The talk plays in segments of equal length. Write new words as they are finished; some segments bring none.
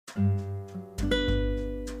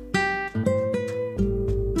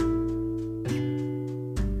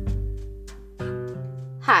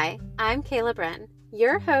Hi, I'm Kayla Bren,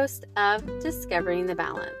 your host of Discovering the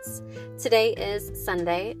Balance. Today is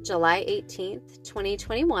Sunday, July 18th,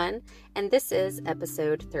 2021, and this is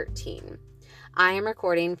episode 13. I am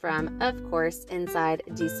recording from, of course, inside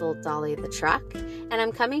Diesel Dolly the truck, and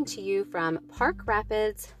I'm coming to you from Park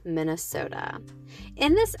Rapids, Minnesota.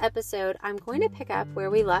 In this episode, I'm going to pick up where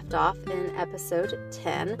we left off in episode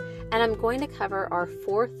 10, and I'm going to cover our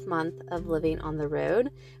 4th month of living on the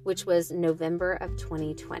road, which was November of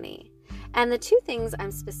 2020. And the two things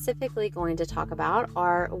I'm specifically going to talk about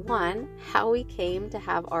are, one, how we came to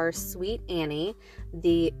have our sweet Annie,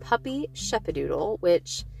 the puppy Shepadoodle,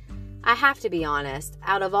 which I have to be honest,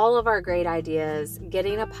 out of all of our great ideas,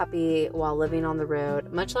 getting a puppy while living on the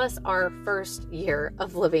road, much less our first year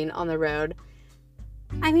of living on the road,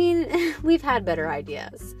 I mean, we've had better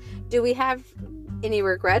ideas. Do we have any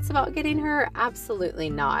regrets about getting her? Absolutely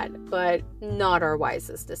not, but not our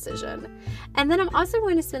wisest decision. And then I'm also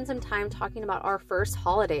going to spend some time talking about our first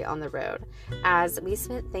holiday on the road, as we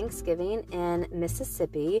spent Thanksgiving in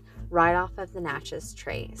Mississippi right off of the Natchez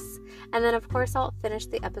Trace. And then, of course, I'll finish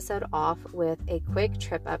the episode off with a quick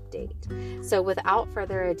trip update. So without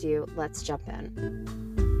further ado, let's jump in.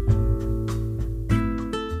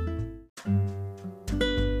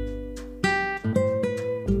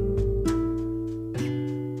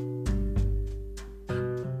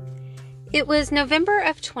 It was November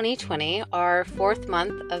of 2020, our 4th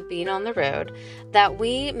month of being on the road, that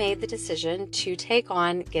we made the decision to take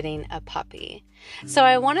on getting a puppy. So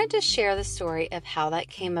I wanted to share the story of how that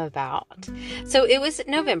came about. So it was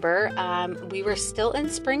November. We were still in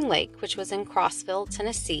Spring Lake, which was in Crossville,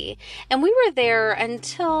 Tennessee, and we were there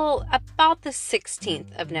until about the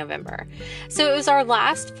 16th of November. So it was our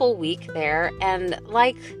last full week there, and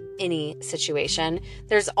like any situation,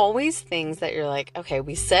 there's always things that you're like, okay,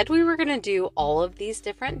 we said we were going to do all of these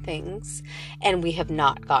different things, and we have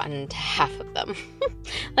not gotten to half of them.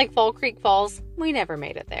 Like Fall Creek Falls, we never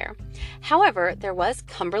made it there. However, there was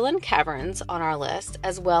Cumberland Caverns on our list,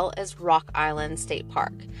 as well as Rock Island State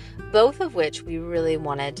Park, both of which we really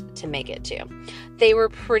wanted to make it to. They were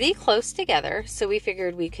pretty close together, so we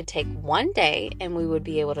figured we could take one day and we would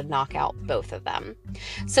be able to knock out both of them.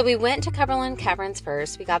 So we went to Cumberland Caverns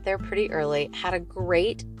first. We got there pretty early, had a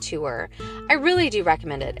great tour. I really do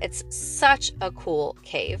recommend it. It's such a cool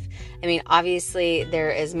cave. I mean, obviously there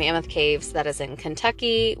is Mammoth Caves that is in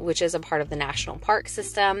Kentucky, which is a part of the National Park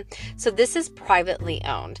System. So this is privately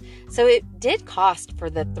owned. So it did cost for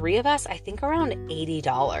the 3 of us, I think around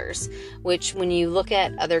 $80, which when you look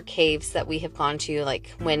at other caves that we have gone to,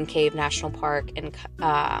 like Wind Cave National Park and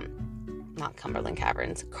not Cumberland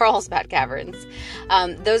Caverns, Carlsbad Caverns,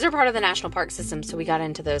 those are part of the National Park System, so we got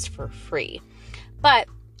into those for free. But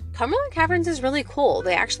Cumberland Caverns is really cool.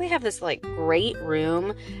 They actually have this like great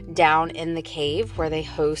room down in the cave where they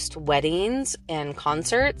host weddings and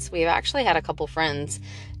concerts. We've actually had a couple friends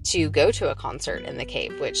to go to a concert in the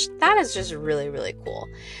cave, which that is just really, really cool.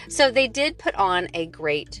 So they did put on a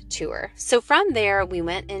great tour. So from there, we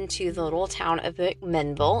went into the little town of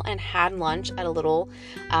McMinnville and had lunch at a little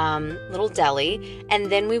deli. And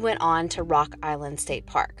then we went on to Rock Island State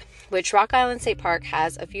Park, which Rock Island State Park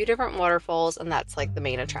has a few different waterfalls, and that's like the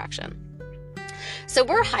main attraction. So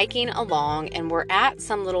we're hiking along and we're at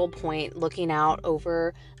some little point looking out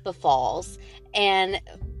over the falls, and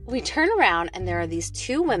we turn around and there are these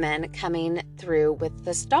 2 women coming through with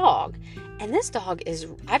this dog. And this dog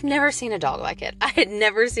I've never seen a dog like it. I had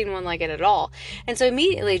never seen one like it at all. And so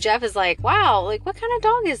immediately Jeff is like, wow, like what kind of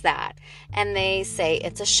dog is that? And they say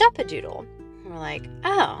it's a Shepadoodle. And we're like,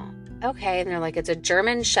 oh, okay. And they're like, it's a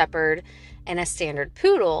German Shepherd and a standard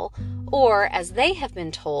poodle, or as they have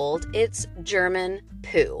been told, it's German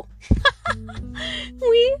poo.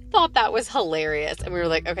 We thought that was hilarious, and we were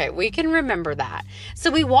like, okay, we can remember that. So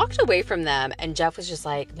we walked away from them, and Jeff was just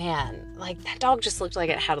like, man, like that dog just looked like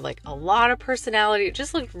it had like a lot of personality. It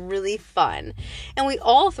just looked really fun. And we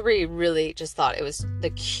all 3 really just thought it was the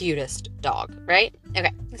cutest dog, right?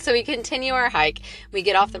 Okay, so we continue our hike. We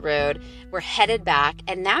get off the road. We're headed back,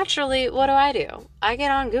 and naturally, what do? I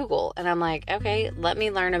get on Google, and I'm like, okay, let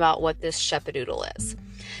me learn about what this Shepadoodle is.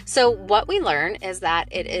 So what we learn is that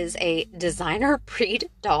it is a designer breed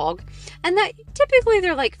dog, and that typically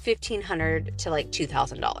they're like $1,500 to like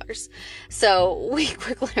 $2,000. So we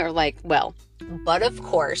quickly are like, well, but of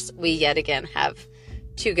course we yet again have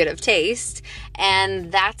too good of taste,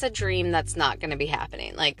 and that's a dream that's not going to be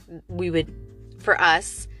happening. Like we would, for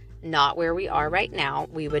us, not where we are right now,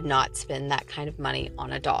 we would not spend that kind of money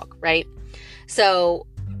on a dog, right? So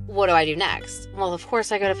what do I do next? Well, of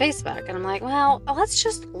course I go to Facebook and I'm like, well, let's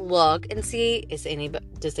just look and see, does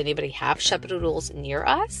anybody have Shepadoodles near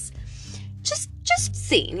us? Just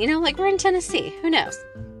see, like we're in Tennessee. Who knows?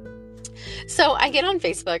 So I get on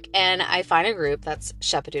Facebook and I find a group that's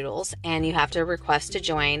Shepadoodles, and you have to request to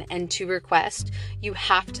join. And to request, you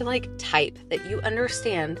have to type that you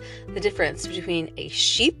understand the difference between a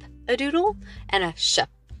sheep-a-doodle and a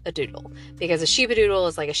shep-a-doodle. Because a sheep-a-doodle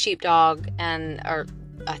is like a sheepdog, or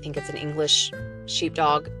I think it's an English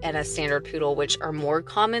sheepdog, and a standard poodle, which are more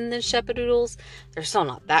common than Shepadoodles. They're still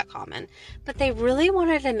not that common, but they really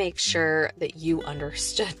wanted to make sure that you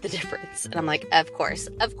understood the difference. And I'm like, of course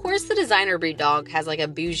the designer breed dog has a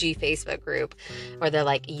bougie Facebook group where they're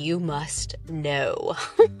like, you must know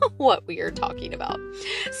what we are talking about.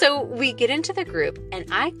 So we get into the group, and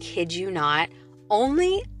I kid you not,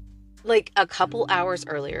 only a couple hours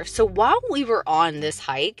earlier. So while we were on this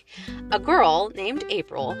hike, a girl named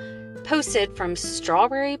April posted from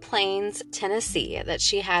Strawberry Plains, Tennessee, that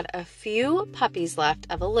she had a few puppies left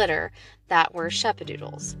of a litter that were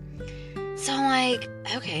Shepadoodles. So I'm like,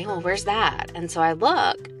 okay, well, where's that? And so I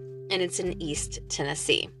look, and it's in East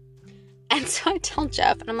Tennessee. And so I tell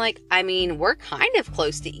Jeff, and I'm like, we're kind of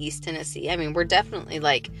close to East Tennessee. We're definitely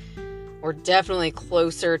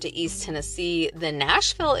closer to East Tennessee than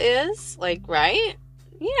Nashville is, right?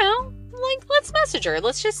 Let's message her.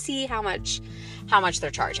 Let's just see how much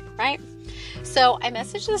they're charging, right? So I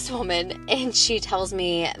messaged this woman, and she tells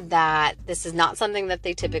me that this is not something that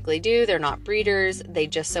they typically do. They're not breeders. They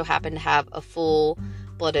just so happen to have a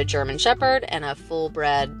full-blooded German Shepherd and a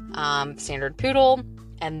full-bred standard poodle,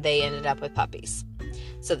 and they ended up with puppies.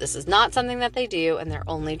 So this is not something that they do, and they're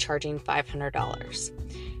only charging $500.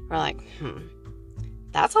 We're like,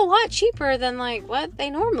 that's a lot cheaper than what they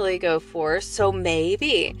normally go for. So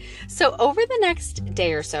maybe. So over the next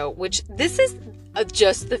day or so, which this is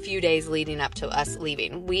just the few days leading up to us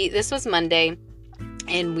leaving. This was Monday,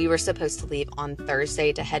 and we were supposed to leave on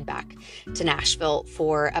Thursday to head back to Nashville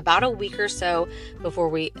for about a week or so before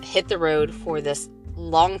we hit the road for this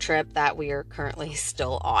long trip that we are currently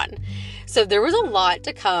still on. So there was a lot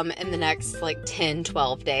to come in the next 10,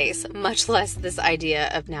 12 days, much less this idea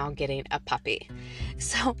of now getting a puppy.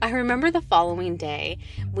 So I remember the following day,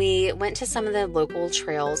 we went to some of the local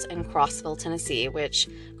trails in Crossville, Tennessee, which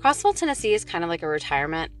Crossville, Tennessee is kind of like a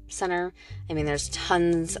retirement center. There's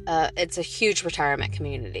tons, it's a huge retirement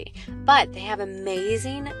community, but they have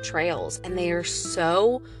amazing trails, and they are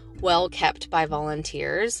so well kept by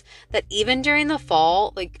volunteers that even during the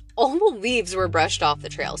fall, all the leaves were brushed off the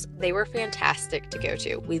trails. They were fantastic to go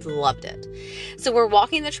to. We loved it. So we're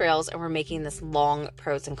walking the trails, and we're making this long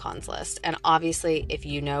pros and cons list. And obviously, if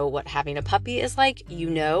you know what having a puppy is like,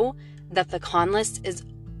 you know that the con list is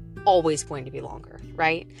always going to be longer,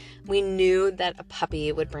 right? We knew that a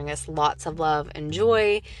puppy would bring us lots of love and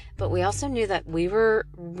joy, but we also knew that we were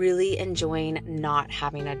really enjoying not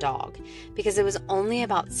having a dog, because it was only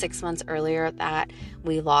about 6 months earlier that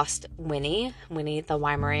we lost Winnie the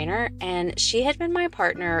Weimaraner, and she had been my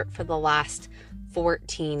partner for the last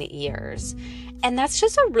 14 years. And that's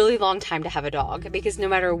just a really long time to have a dog, because no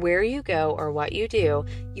matter where you go or what you do,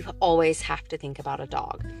 you always have to think about a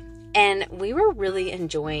dog. And we were really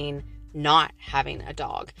enjoying not having a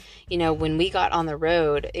dog. When we got on the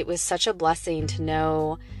road, it was such a blessing to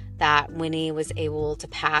know that Winnie was able to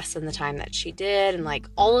pass in the time that she did. And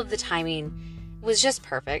all of the timing was just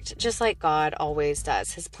perfect, just like God always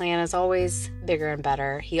does. His plan is always bigger and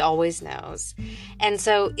better. He always knows. And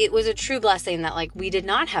so it was a true blessing that we did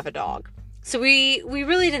not have a dog. So we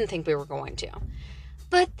really didn't think we were going to.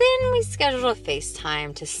 But then we scheduled a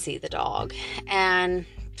FaceTime to see the dog, and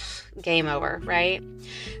game over, right?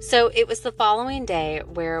 So it was the following day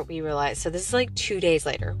where we realized, so this is 2 days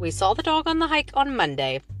later, we saw the dog on the hike on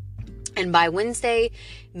Monday, and by Wednesday,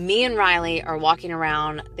 me and Riley are walking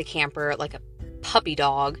around the camper like a puppy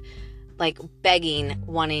dog, begging,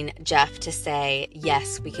 wanting Jeff to say,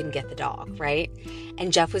 yes, we can get the dog, right?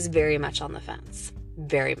 And Jeff was very much on the fence,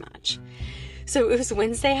 very much. So it was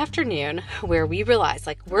Wednesday afternoon where we realized,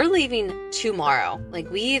 we're leaving tomorrow.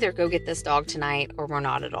 We either go get this dog tonight or we're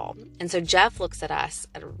not at all. And so Jeff looks at us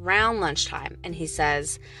at around lunchtime, and he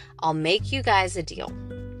says, I'll make you guys a deal.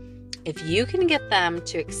 If you can get them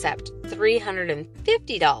to accept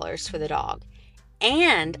 $350 for the dog,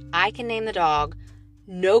 and I can name the dog,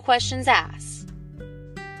 no questions asked,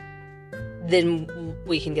 then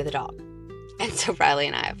we can get the dog. And so Riley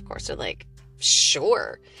and I, of course, are like,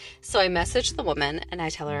 sure. So I messaged the woman and I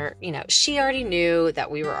tell her, she already knew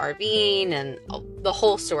that we were RVing and the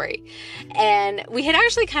whole story. And we had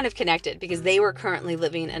actually kind of connected because they were currently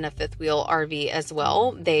living in a fifth wheel RV as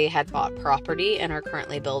well. They had bought property and are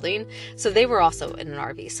currently building. So they were also in an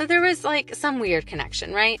RV. So there was like some weird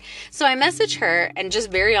connection, right? So I messaged her and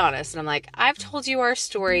just very honest. And I'm like, I've told you our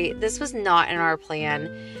story. This was not in our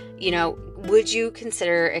plan. Would you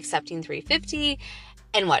consider accepting $350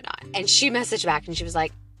 and whatnot? And she messaged back and she was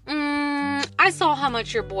like, I saw how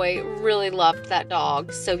much your boy really loved that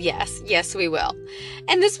dog. So yes, we will.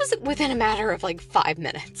 And this was within a matter of like 5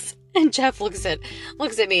 minutes. And Jeff looks at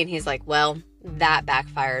me and he's like, well, that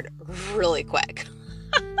backfired really quick.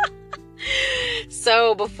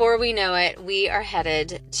 So before we know it, we are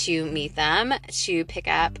headed to meet them to pick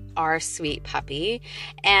up our sweet puppy.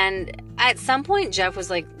 And at some point, Jeff was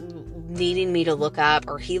like needing me to look up,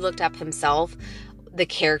 or he looked up himself, the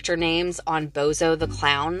character names on Bozo the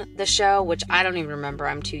Clown, the show, which I don't even remember.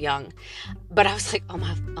 I'm too young. But I was like, oh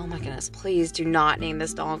my goodness, please do not name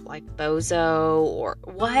this dog like Bozo or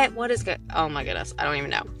what is good? Oh my goodness, I don't even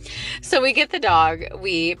know. So we get the dog,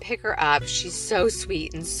 we pick her up. She's so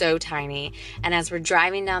sweet and so tiny. And as we're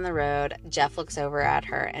driving down the road, Jeff looks over at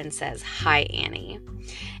her and says, "Hi, Annie."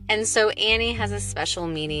 And so Annie has a special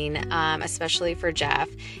meaning, especially for Jeff.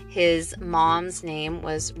 His mom's name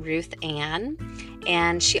was Ruth Ann,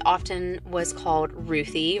 and she often was called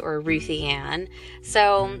Ruthie or Ruthie Ann.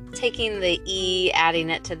 So taking the E, adding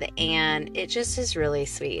it to the Ann, it just is really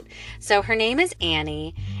sweet. So her name is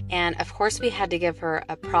Annie, and of course we had to give her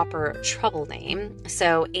a proper trouble name.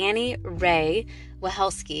 So Annie Ray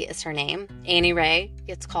Wahelski is her name. Annie Ray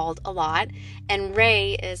gets called a lot, and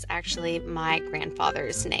Ray is actually my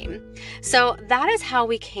grandfather's name. So that is how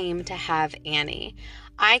we came to have Annie.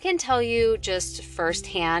 I can tell you just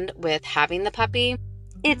firsthand with having the puppy,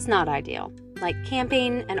 it's not ideal. Like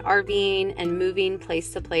camping and RVing and moving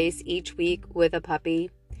place to place each week with a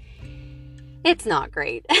puppy, it's not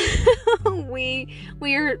great. We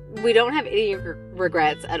don't have any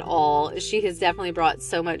regrets at all. She has definitely brought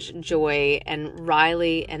so much joy, and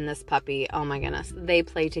Riley and this puppy, oh my goodness, they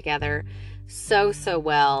play together so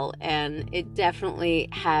well, and it definitely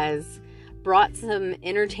has brought some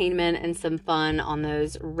entertainment and some fun on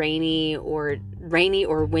those rainy or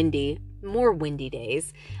windy, more windy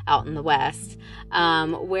days out in the West.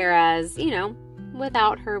 Whereas,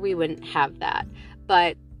 without her, we wouldn't have that.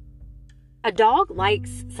 But a dog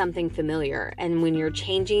likes something familiar, and when you're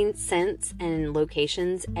changing scents and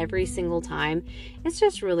locations every single time, it's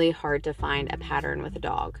just really hard to find a pattern with a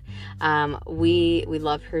dog. We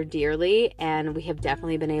love her dearly, and we have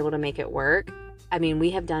definitely been able to make it work. I mean, we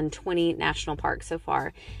have done 20 national parks so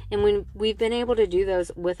far, and when we've been able to do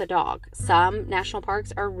those with a dog. Some national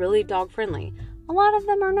parks are really dog friendly. A lot of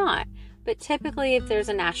them are not. But typically, if there's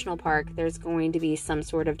a national park, there's going to be some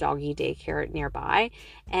sort of doggy daycare nearby,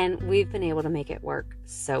 and we've been able to make it work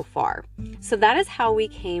so far. So that is how we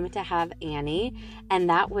came to have Annie, and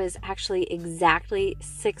that was actually exactly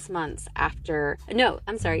 7 months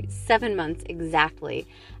exactly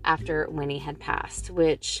after Winnie had passed,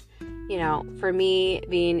 which, for me,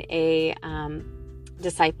 being a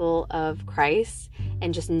disciple of Christ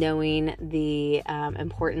and just knowing the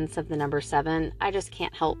importance of the number 7, I just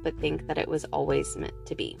can't help but think that it was always meant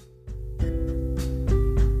to be.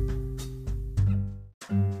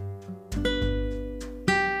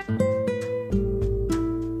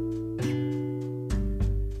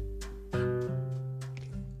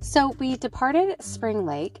 So we departed Spring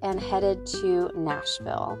Lake and headed to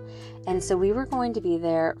Nashville. And so we were going to be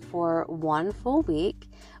there for 1 full week.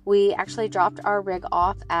 We actually dropped our rig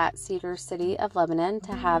off at Cedar City of Lebanon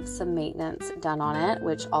to have some maintenance done on it,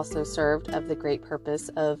 which also served of the great purpose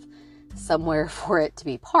of somewhere for it to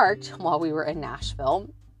be parked while we were in Nashville.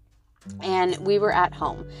 And we were at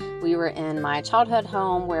home. We were in my childhood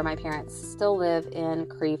home where my parents still live in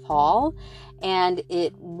Creve Hall, and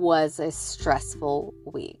it was a stressful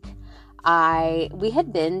week. We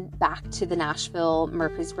had been back to the Nashville,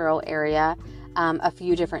 Murfreesboro area a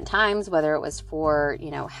few different times, whether it was for,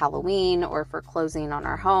 Halloween or for closing on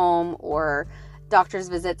our home or doctor's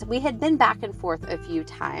visits. We had been back and forth a few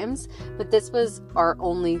times, but this was our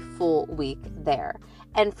only full week there.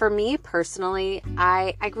 And for me personally,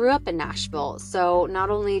 I grew up in Nashville. So not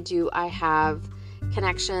only do I have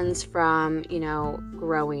connections from,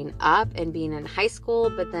 growing up and being in high school,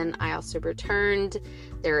 but then I also returned.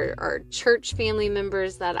 There are church family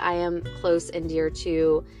members that I am close and dear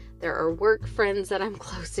to There are work friends that I'm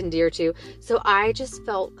close and dear to. So I just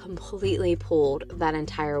felt completely pulled that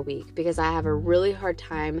entire week because I have a really hard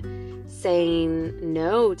time saying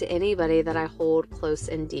no to anybody that I hold close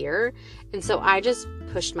and dear. And so I just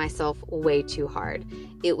pushed myself way too hard.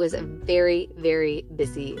 It was a very, very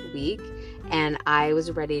busy week, and I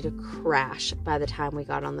was ready to crash by the time we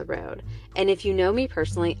got on the road. And if you know me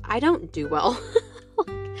personally, I don't do well.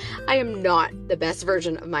 I am not the best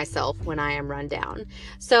version of myself when I am run down.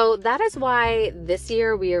 So that is why this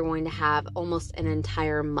year we are going to have almost an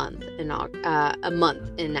entire month in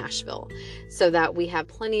Nashville, so that we have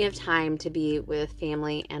plenty of time to be with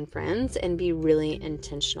family and friends and be really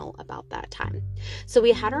intentional about that time. So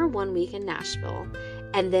we had our 1 week in Nashville,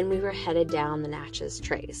 and then we were headed down the Natchez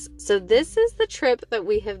Trace. So this is the trip that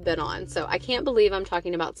we have been on. So I can't believe I'm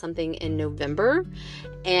talking about something in November,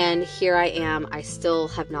 and here I am. I still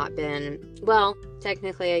have not been, well,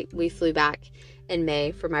 technically we flew back in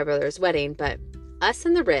May for my brother's wedding, but us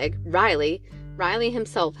in the rig, Riley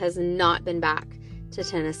himself has not been back to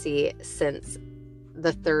Tennessee since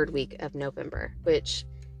the 3rd week of November, which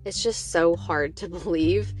is just so hard to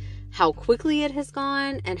believe how quickly it has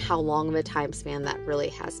gone and how long of a time span that really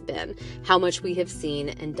has been, how much we have seen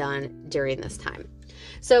and done during this time.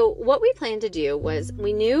 So what we planned to do was,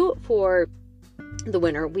 we knew for the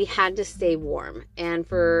winter we had to stay warm, and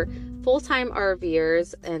for full-time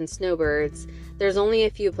RVers and snowbirds, there's only a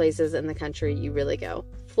few places in the country you really go.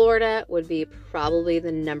 Florida would be probably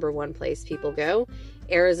the number 1 place people go.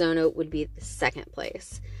 Arizona would be the 2nd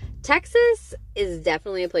place. Texas is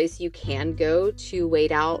definitely a place you can go to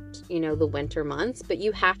wait out, the winter months, but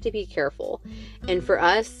you have to be careful. And for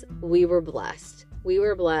us, we were blessed. We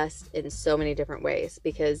were blessed in so many different ways,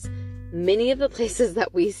 because many of the places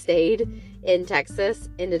that we stayed in Texas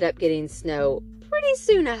ended up getting snow pretty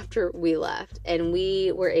soon after we left, and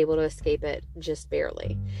we were able to escape it just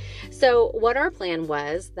barely. So what our plan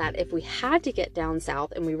was, that if we had to get down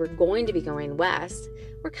south and we were going to be going west,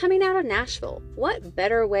 we're coming out of Nashville. What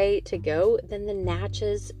better way to go than the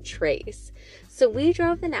Natchez Trace? So we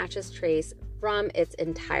drove the Natchez Trace from its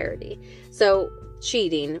entirety. So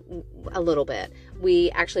cheating a little bit,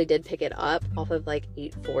 we actually did pick it up off of like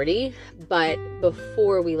 840, but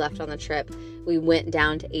before we left on the trip, we went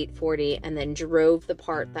down to 840 and then drove the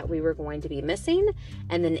part that we were going to be missing,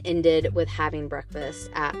 and then ended with having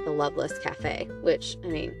breakfast at the Loveless Cafe, which,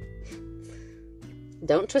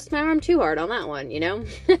 don't twist my arm too hard on that one,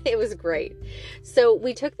 It was great. So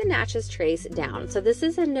we took the Natchez Trace down. So this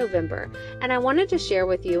is in November, and I wanted to share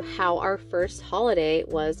with you how our first holiday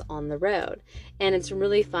was on the road. And it's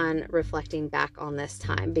really fun reflecting back on this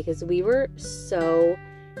time, because we were so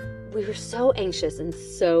anxious and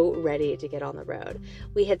so ready to get on the road.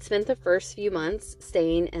 We had spent the first few months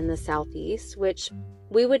staying in the Southeast, which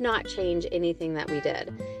we would not change anything that we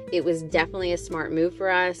did. It was definitely a smart move for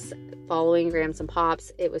us. Following Grams and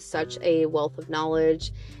Pops, it was such a wealth of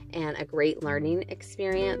knowledge and a great learning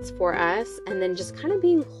experience for us. And then just kind of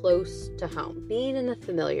being close to home, being in the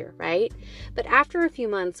familiar, right? But after a few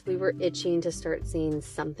months, we were itching to start seeing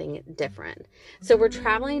something different. So we're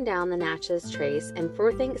traveling down the Natchez Trace, and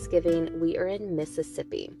for Thanksgiving, we are in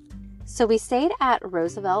Mississippi. So we stayed at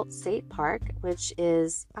Roosevelt State Park, which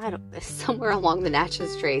is, somewhere along the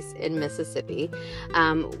Natchez Trace in Mississippi.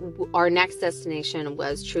 Our next destination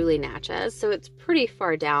was truly Natchez, so it's pretty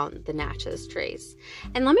far down the Natchez Trace.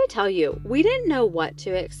 And let me tell you, we didn't know what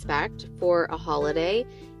to expect for a holiday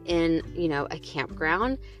in, a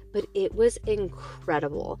campground, but it was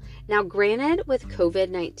incredible. Now, granted, with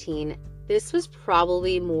COVID-19, this was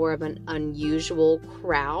probably more of an unusual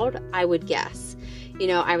crowd, I would guess.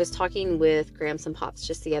 I was talking with Grams and Pops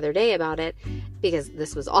just the other day about it, because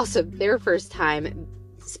this was also their first time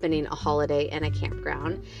spending a holiday in a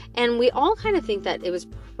campground. And we all kind of think that it was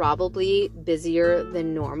probably busier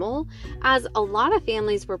than normal, as a lot of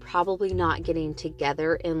families were probably not getting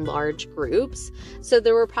together in large groups. So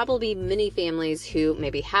there were probably many families who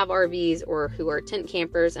maybe have RVs or who are tent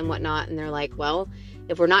campers and whatnot. And they're like, well,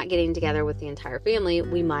 if we're not getting together with the entire family,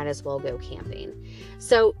 we might as well go camping.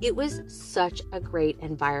 So it was such a great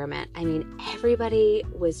environment. Everybody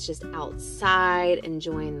was just outside,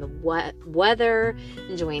 enjoying the weather,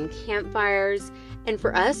 enjoying campfires. And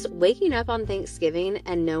for us, waking up on Thanksgiving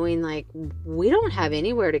and knowing we don't have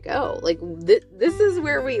anywhere to go, this is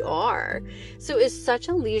where we are. So it's such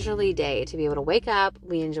a leisurely day to be able to wake up.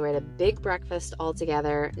 We enjoyed a big breakfast all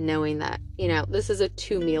together, knowing that, this is a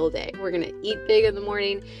 2-meal day. We're going to eat big in the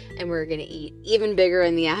morning, and we're going to eat even bigger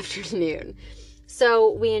in the afternoon.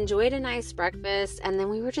 So we enjoyed a nice breakfast, and then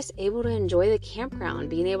we were just able to enjoy the campground,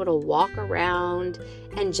 being able to walk around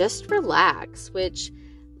and just relax, which,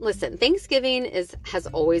 listen, Thanksgiving has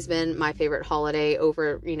always been my favorite holiday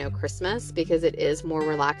over, Christmas, because it is more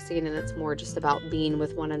relaxing and it's more just about being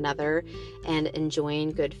with one another and enjoying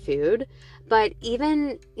good food. But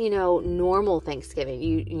even, normal Thanksgiving,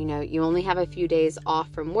 you only have a few days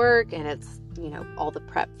off from work, and it's, all the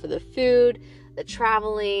prep for the food, the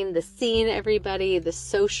traveling, the seeing everybody, the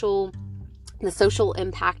social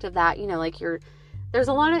impact of that, there's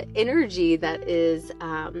a lot of energy that is,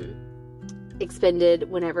 expended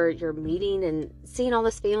whenever you're meeting and seeing all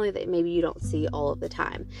this family that maybe you don't see all of the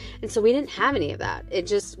time. And so we didn't have any of that.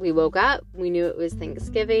 We woke up, we knew it was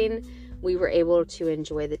Thanksgiving. We were able to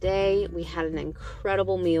enjoy the day. We had an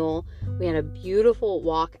incredible meal. We had a beautiful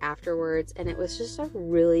walk afterwards, and it was just a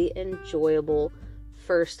really enjoyable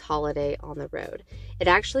first holiday on the road. It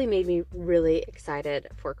actually made me really excited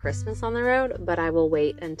for Christmas on the road, but I will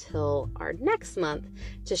wait until our next month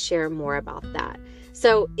to share more about that.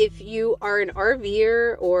 So if you are an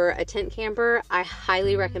RVer or a tent camper, I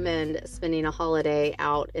highly recommend spending a holiday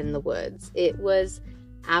out in the woods. It was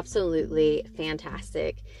absolutely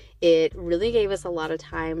fantastic. It really gave us a lot of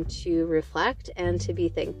time to reflect and to be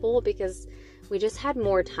thankful, because we just had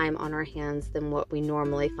more time on our hands than what we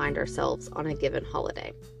normally find ourselves on a given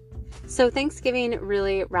holiday. So Thanksgiving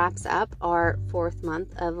really wraps up our 4th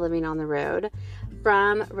month of living on the road.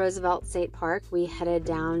 From Roosevelt State Park, we headed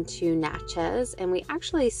down to Natchez, and we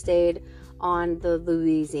actually stayed on the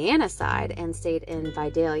Louisiana side and stayed in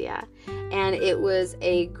Vidalia. And it was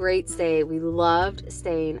a great stay. We loved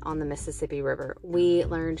staying on the Mississippi River. We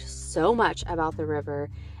learned so much about the river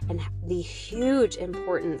and the huge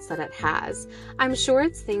importance that it has. I'm sure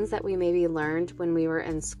it's things that we maybe learned when we were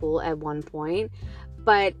in school at one point,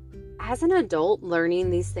 but as an adult learning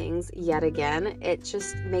these things yet again, it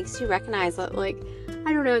just makes you recognize that,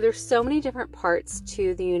 there's so many different parts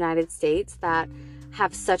to the United States that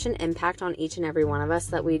have such an impact on each and every one of us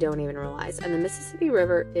that we don't even realize. And the Mississippi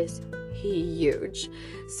River is huge.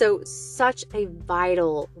 So such a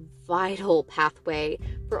vital pathway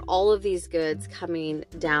for all of these goods coming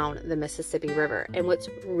down the Mississippi River. And what's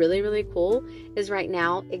really, really cool is right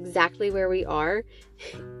now, exactly where we are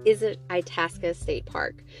is at Itasca State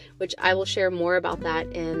Park, which I will share more about that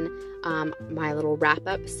in my little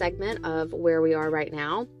wrap-up segment of where we are right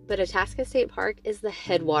now. But Itasca State Park is the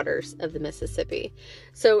headwaters of the Mississippi.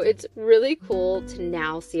 So it's really cool to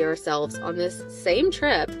now see ourselves on this same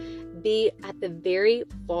trip be at the very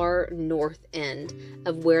far north end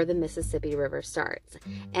of where the Mississippi River starts.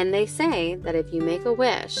 And they say that if you make a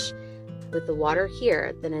wish with the water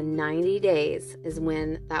here, then in 90 days is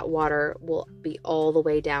when that water will be all the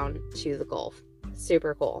way down to the Gulf.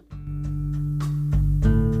 Super cool.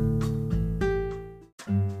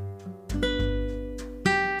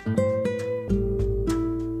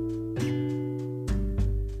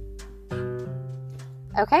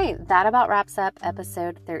 Okay, that about wraps up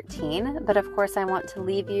episode 13, but of course I want to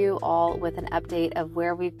leave you all with an update of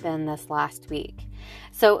where we've been this last week.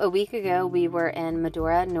 So a week ago, we were in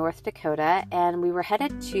Medora, North Dakota, and we were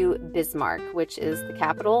headed to Bismarck, which is the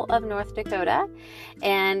capital of North Dakota,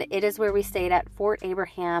 and it is where we stayed at Fort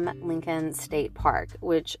Abraham Lincoln State Park,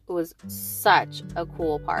 which was such a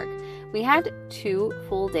cool park. We had 2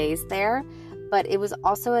 full days there, but it was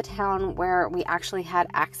also a town where we actually had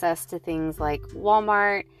access to things like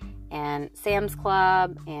Walmart and Sam's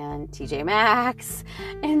Club and TJ Maxx.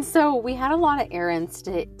 And so we had a lot of errands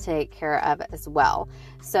to take care of as well.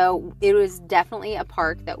 So it was definitely a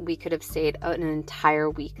park that we could have stayed an entire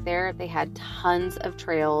week there. They had tons of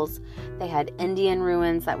trails. They had Indian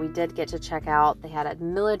ruins that we did get to check out. They had a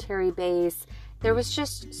military base. There was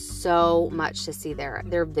just so much to see there.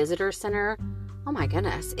 Their visitor center, oh my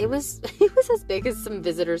goodness, it was as big as some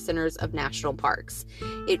visitor centers of national parks.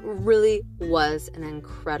 It really was an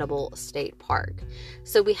incredible state park.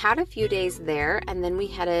 So we had a few days there, and then we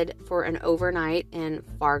headed for an overnight in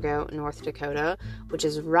Fargo, North Dakota, which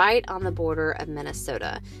is right on the border of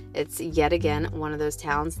Minnesota. It's yet again one of those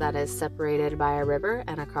towns that is separated by a river,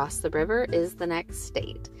 and across the river is the next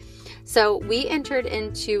state. So we entered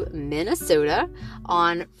into Minnesota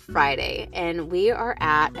on Friday, and we are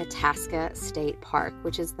at Itasca State Park,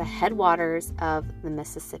 which is the headwaters of the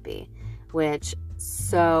Mississippi, which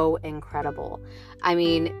so incredible. I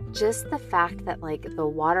mean, just the fact that the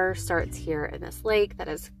water starts here in this lake that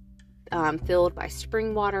is filled by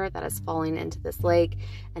spring water that is falling into this lake,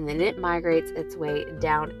 and then it migrates its way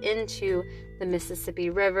down into the Mississippi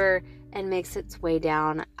River and makes its way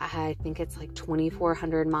down, I think it's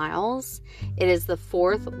 2,400 miles. It is the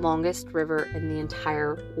 4th longest river in the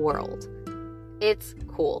entire world. It's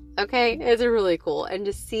cool, okay? It's really cool. And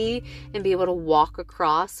to see and be able to walk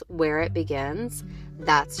across where it begins,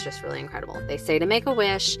 That's just really incredible. They say to make a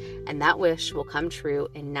wish, and that wish will come true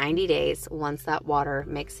in 90 days once that water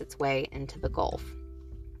makes its way into the Gulf.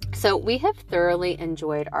 So we have thoroughly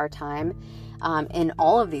enjoyed our time in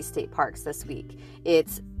all of these state parks this week.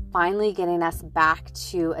 It's finally getting us back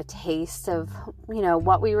to a taste of,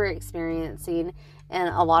 what we were experiencing in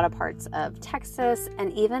a lot of parts of Texas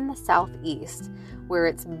and even the Southeast, where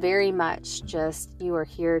it's very much just you are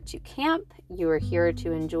here to camp, you are here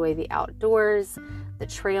to enjoy the outdoors, the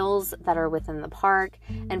trails that are within the park.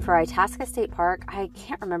 And for Itasca State Park, I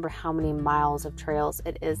can't remember how many miles of trails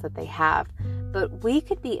it is that they have, but we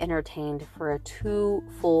could be entertained for 2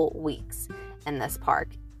 full weeks in this park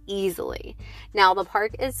easily. Now, the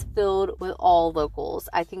park is filled with all locals.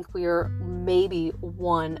 I think we are maybe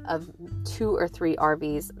one of 2 or 3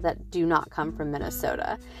 RVs that do not come from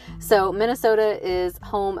Minnesota. So Minnesota is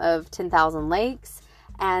home of 10,000 lakes,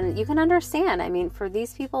 and you can understand, for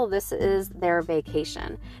these people, this is their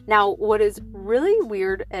vacation. Now, what is really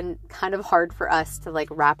weird and kind of hard for us to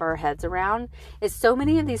wrap our heads around is so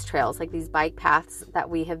many of these trails, like these bike paths that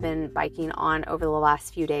we have been biking on over the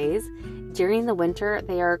last few days, during the winter,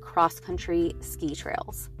 they are cross-country ski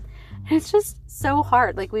trails. And it's just so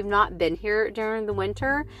hard. We've not been here during the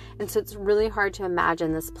winter, and so it's really hard to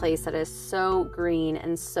imagine this place that is so green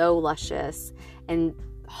and so luscious and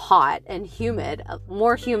hot and humid,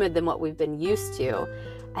 more humid than what we've been used to,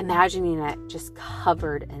 imagining it just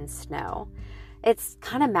covered in snow. It's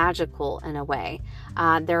kind of magical in a way.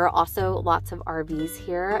 There are also lots of RVs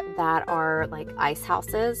here that are like ice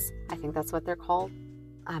houses. I think that's what they're called.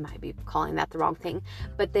 I might be calling that the wrong thing,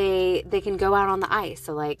 but they can go out on the ice.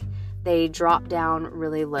 So they drop down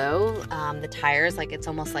really low. The tires, it's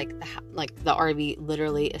almost like the RV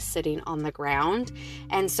literally is sitting on the ground.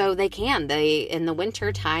 And so in the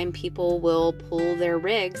winter time, people will pull their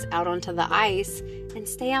rigs out onto the ice and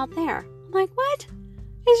stay out there. I'm like, what?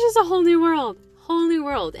 It's just a whole new world.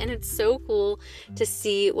 And it's so cool to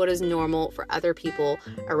see what is normal for other people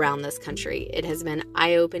around this country. It has been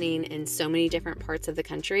eye-opening in so many different parts of the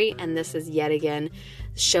country, and this is yet again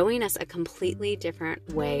showing us a completely different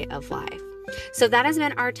way of life. So that has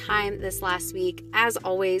been our time this last week. As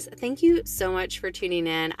always, thank you so much for tuning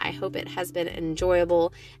in. I hope it has been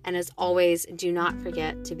enjoyable, and as always, do not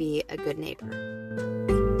forget to be a good neighbor.